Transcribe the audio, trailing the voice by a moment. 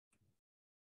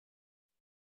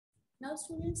Now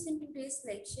students, in today's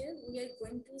lecture, we are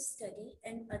going to study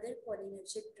another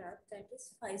cholinergic drug, that is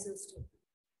physostigmine.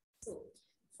 So,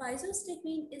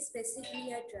 physostigmine is basically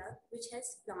a drug which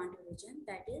has plant origin,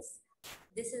 that is,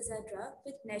 this is a drug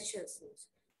with natural source.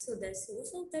 So, the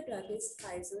source of the drug is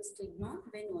Physostigma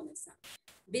venosa.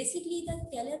 Basically, the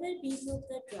caliber beans of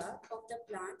the drug of the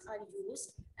plant are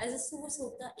used as a source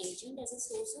of the agent, as a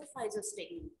source of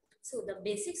physostigmine. So, the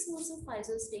basic source of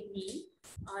physostigmine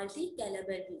are the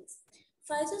caliber beans.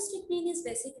 Physostigmine is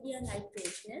basically a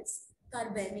nitrogenous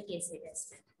carbamic acid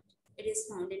ester. It is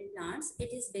found in plants.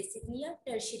 It is basically a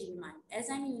tertiary amine. As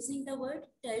I'm using the word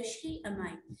tertiary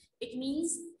amine, it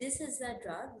means this is a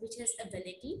drug which has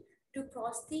ability to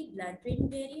cross the blood-brain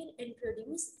barrier and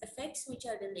produce effects which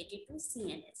are related to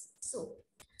CNS. So,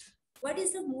 what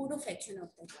is the mode of action of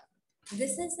the drug?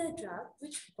 This is a drug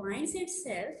which binds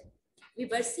itself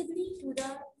reversibly to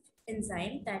the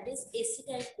enzyme, that is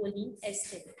acetylcholine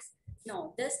esterase.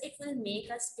 Now, thus it will make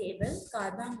a stable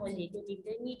carbon-molecule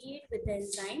intermediate with the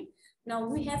enzyme. Now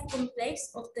we have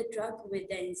complex of the drug with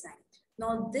the enzyme.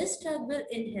 Now this drug will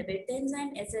inhibit the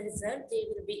enzyme. As a result, there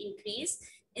will be increase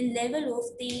in level of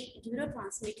the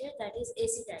neurotransmitter, that is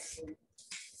acetylcholine.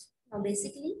 Now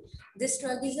basically, this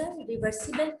drug is a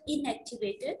reversible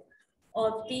inactivator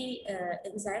of the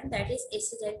enzyme, that is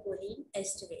acetylcholine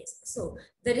esterase. So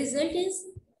the result is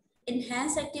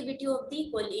enhanced activity of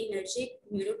the cholinergic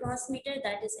neurotransmitter,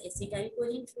 that is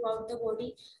acetylcholine, throughout the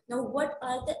body. Now, what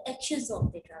are the actions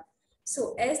of the drug?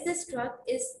 So, as this drug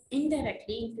is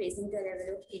indirectly increasing the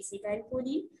level of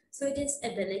acetylcholine, so it has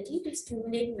ability to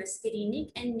stimulate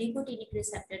muscarinic and nicotinic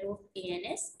receptor of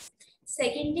ANS.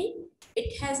 Secondly,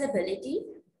 it has ability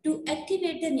to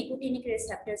activate the nicotinic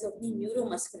receptors of the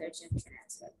neuromuscular junction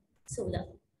as well. So, the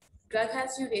drug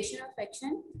has duration of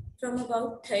action from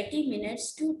about 30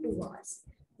 minutes to 2 hours.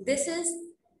 This is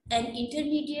an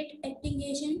intermediate acting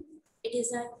agent. It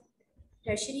is a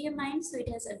tertiary amine, so it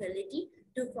has ability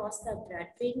to cross the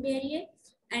blood-brain barrier,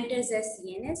 enters the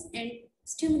CNS and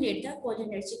stimulate the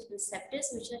cholinergic receptors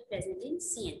which are present in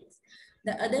CNS.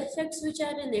 The other effects which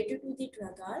are related to the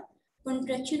drug are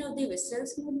contraction of the visceral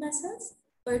smooth muscles,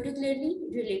 particularly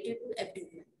related to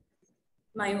abdomen,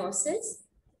 meiosis,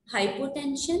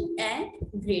 hypotension, and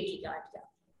bradycardia.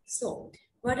 So,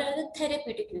 what are the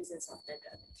therapeutic uses of the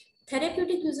drug?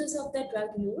 Therapeutic uses of the drug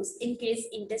use increase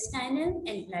intestinal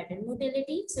and bladder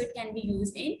motility. So, it can be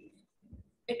used in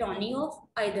atony of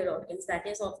either organs, that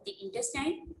is of the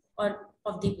intestine or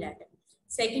of the bladder.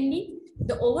 Secondly,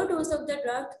 the overdose of the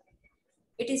drug,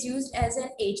 it is used as an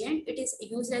agent. It is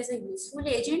used as a useful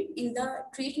agent in the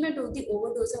treatment of the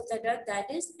overdose of the drug,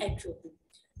 that is atropine.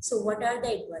 So what are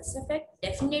the adverse effects?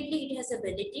 Definitely it has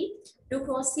ability to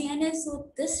cross CNS.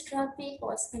 So this drug may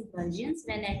cause convulsions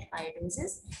when at high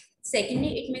doses.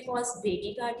 Secondly, it may cause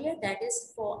bradycardia, that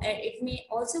is it may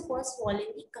also cause fall in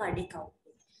the cardiac output.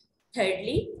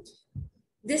 Thirdly,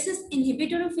 this is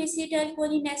inhibitor of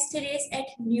acetylcholine esterase at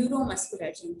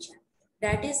neuromuscular junction,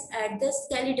 that is at the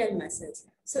skeletal muscles.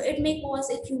 So it may cause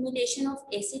accumulation of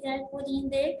acetylcholine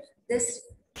there. This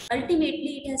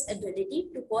ultimately it has ability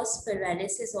to cause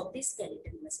paralysis of the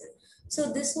skeletal muscle.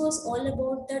 So this was all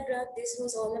about the drug. This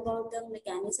was all about the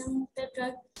mechanism of the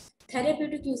drug,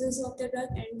 therapeutic uses of the drug,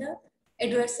 and the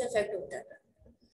adverse effect of the drug.